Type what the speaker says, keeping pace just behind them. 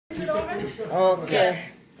Okay.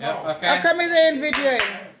 Yep, okay. How come it ain't videoing?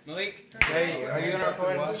 Malik, hey, are you gonna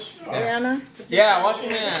record? Diana? Yeah, wash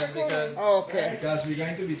your hands because. Okay. Because we're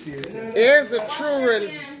going to be teasing. Here's the true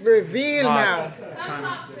reveal now.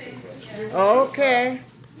 Okay.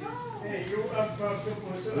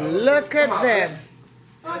 Look at them.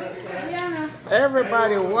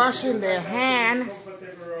 Everybody washing their hand.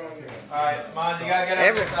 Alright, Mom, you gotta get up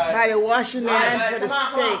Everybody washing their hand for the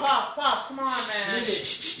steak. Pops, come on, man.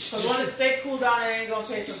 Because when the steak cool down, I ain't gonna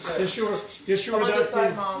taste some good. You sure that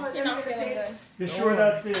thing? You're not feeling good. You sure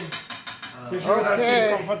that thing? You sure that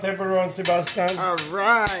thing comfortable on Sebastian? All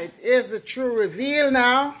right. Here's the true reveal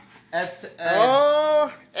now.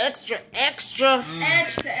 Oh, extra. Edge to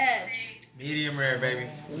edge. Medium rare, baby.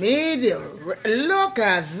 Medium. Look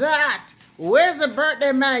at that. Where's the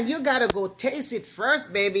birthday man? You gotta go taste it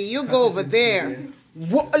first, baby. You go over there.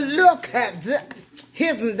 Look at that.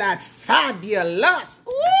 Isn't that fabulous?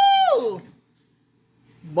 Woo!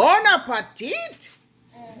 Bon appetit.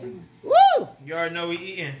 Woo! You already know we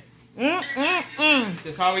eating.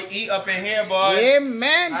 That's how we eat up in here, boy.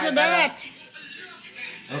 Amen to that.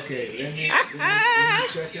 Okay, let me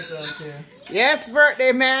check it out here. Yes,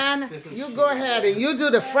 birthday man. You go ahead and you do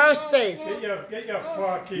the first taste. Get your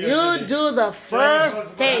fork here. You do the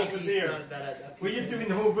first taste. What are you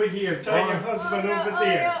doing over here? Join your husband over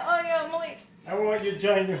there. Oh yeah, Malik. I want you to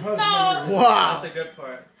join your husband. No. Wow. That's the good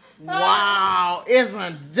part. Wow.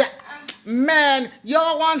 Isn't that... Man,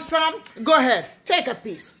 y'all want some? Go ahead. Take a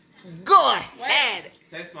piece. Go ahead.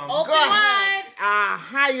 Taste, Mom. Open Go ahead.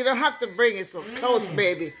 wide. You don't have to bring it so close,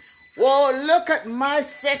 baby. Whoa, look at my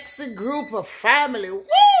sexy group of family.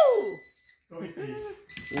 Woo!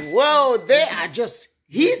 Whoa, they are just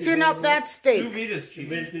heating up that 2 steak. meters cheap.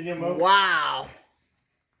 Wow.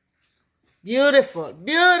 Beautiful,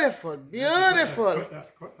 beautiful, beautiful.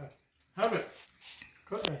 Have it.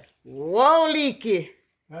 Whoa, Leaky.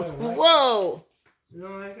 Whoa. You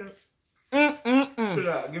don't like it? Mm-mm-mm. Put it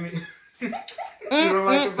out. Give me. You don't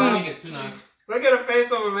like it, bro? Get too nice. Look at the face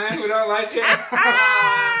of a man who don't like it.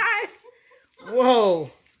 Whoa.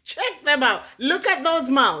 Check them out. Look at those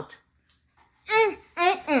mouths.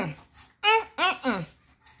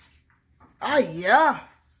 Oh, yeah.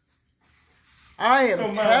 I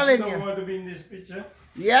am telling you. Want to be in this picture?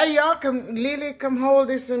 Yeah, y'all can, Lily, come hold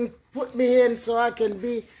this and put me in so I can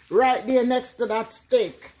be right there next to that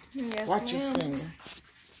steak. Yes, Watch your finger.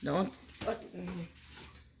 Don't.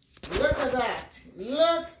 Look at that.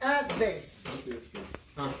 Look at this. You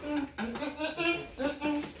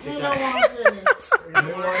don't want any.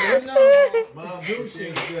 No. Mom,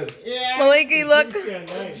 juicy. Good. Yeah. Maliki, look.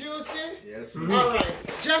 Juicy? Yes. All right.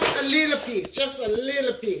 Just a little piece. Just a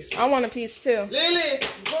little piece. I want a piece too. Lily,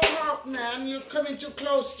 go out, man. You're coming too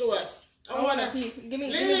close to us. I want a piece. Give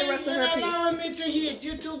me the rest of her you're piece. allowing me to eat.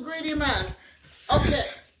 You're too greedy, man. Okay.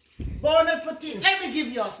 Bon appetit. Let me give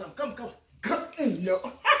y'all some. Come. No.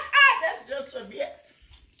 That's just for me.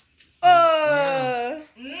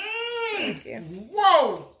 Thank you.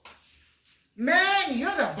 Whoa. Man,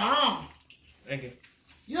 you're the bomb. Thank you.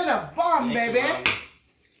 You're the bomb, Thank baby. you, Mom.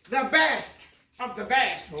 The best of the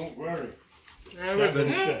best. Don't worry.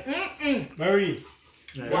 Mm-mm. Murray.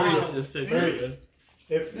 Wow. This tastes very good.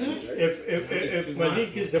 If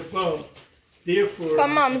Malik is a bum, therefore,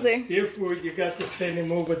 Come, Mumsy. therefore you got to send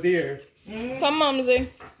him over there. Come, Mumsy.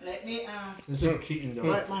 Let me This is cheating, though.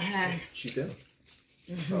 wipe my hand. Cheating?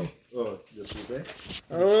 Oh, just right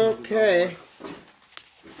there. Okay.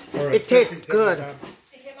 Right, It tastes good.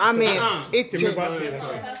 I mean,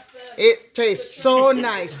 it tastes so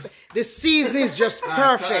nice. The season is just Cut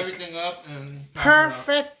perfect. everything up and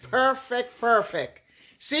Perfect.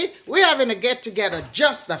 See, we're having a get together,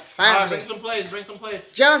 just the family. bring some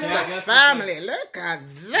plates. Just Yeah, the get some family. plates. Look at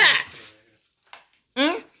that.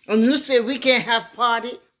 And you say we can't have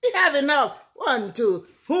party? We have enough. 1, 2,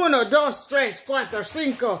 1, 2, 3, 4, 5,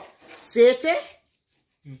 7, 8.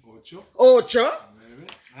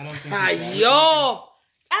 I don't think Ayo,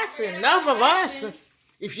 that's enough of us.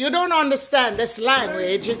 If you don't understand this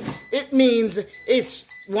language, it means it's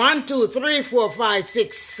 1, 2, 3, 4, 5,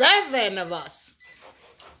 6, 7 of us.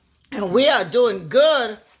 And we are doing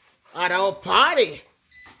good at our party.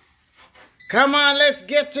 Come on, let's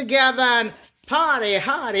get together and party. Woo,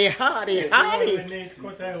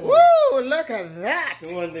 look at that.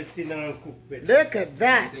 Look at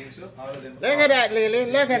that. Look at that, Lily.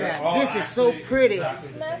 Look at that. This is so pretty.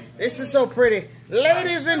 This is so pretty.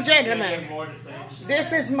 Ladies and gentlemen,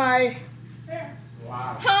 this is my...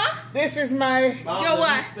 Huh? This is my... Yo,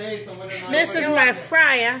 what? This is my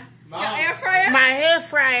fryer. Your air fryer? My hair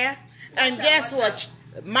fryer. And guess what?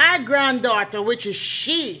 My granddaughter, which is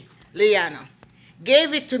she, Liana,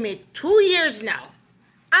 gave it to me 2 years now.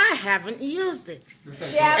 I haven't used it.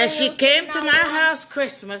 And she came to my house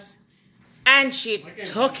Christmas and she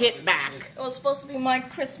took it back. It was supposed to be my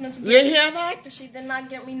Christmas gift. You hear that? She did not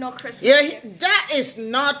get me no Christmas Yeah, gift. that is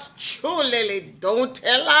not true, Lily. Don't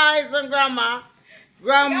tell lies on Grandma.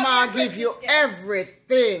 Grandma give you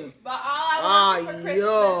everything. But all I wanted for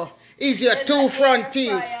Christmas is your is 2 an front air teeth.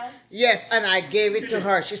 fryer. Yes, and I gave it to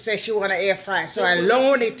her. She said she want an air fryer, so I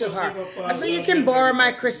loaned it to her. I said, you can borrow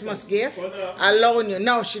my Christmas gift. I loan you.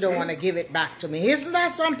 No, she don't want to give it back to me. Isn't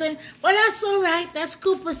that something? Well, that's all right. That's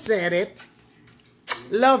Cooper said it.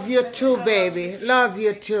 Love you too, baby. Love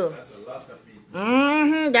you too.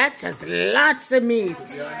 That's lots of meat.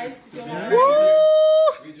 Woo!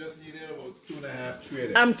 We just needed about 2.5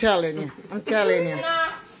 trays. I'm telling you. I'm telling you.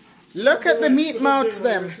 Look at the meat mouths,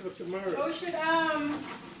 them. Oh, we should,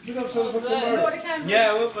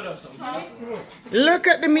 Yeah, we'll put up some. Look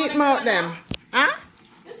at the meat mouth, them. Huh?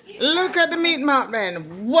 Look at the meat mouth,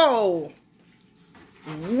 then. Whoa.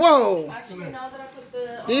 Whoa. Actually, now that I put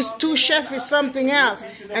the... These 2 chefs is something else.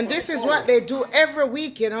 And this is what they do every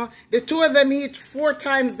week, you know. The 2 of them eat 4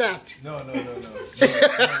 times that. No. They eat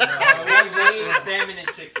salmon and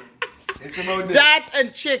chicken. It's about this. That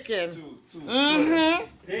and chicken. Two.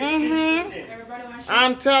 Everybody wants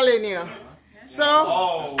I'm telling you. So,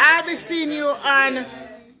 I'll be seeing you on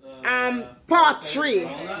part 3.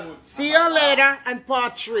 See you later on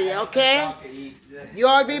part 3, okay? You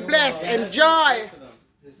all be blessed. Enjoy.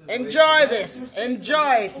 Enjoy this.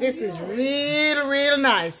 Enjoy it. This is real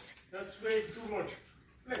nice. That's way too much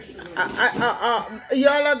flesh.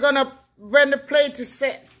 Y'all are gonna, when the plate is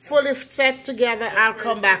fully set together, I'll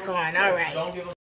come back on. All right.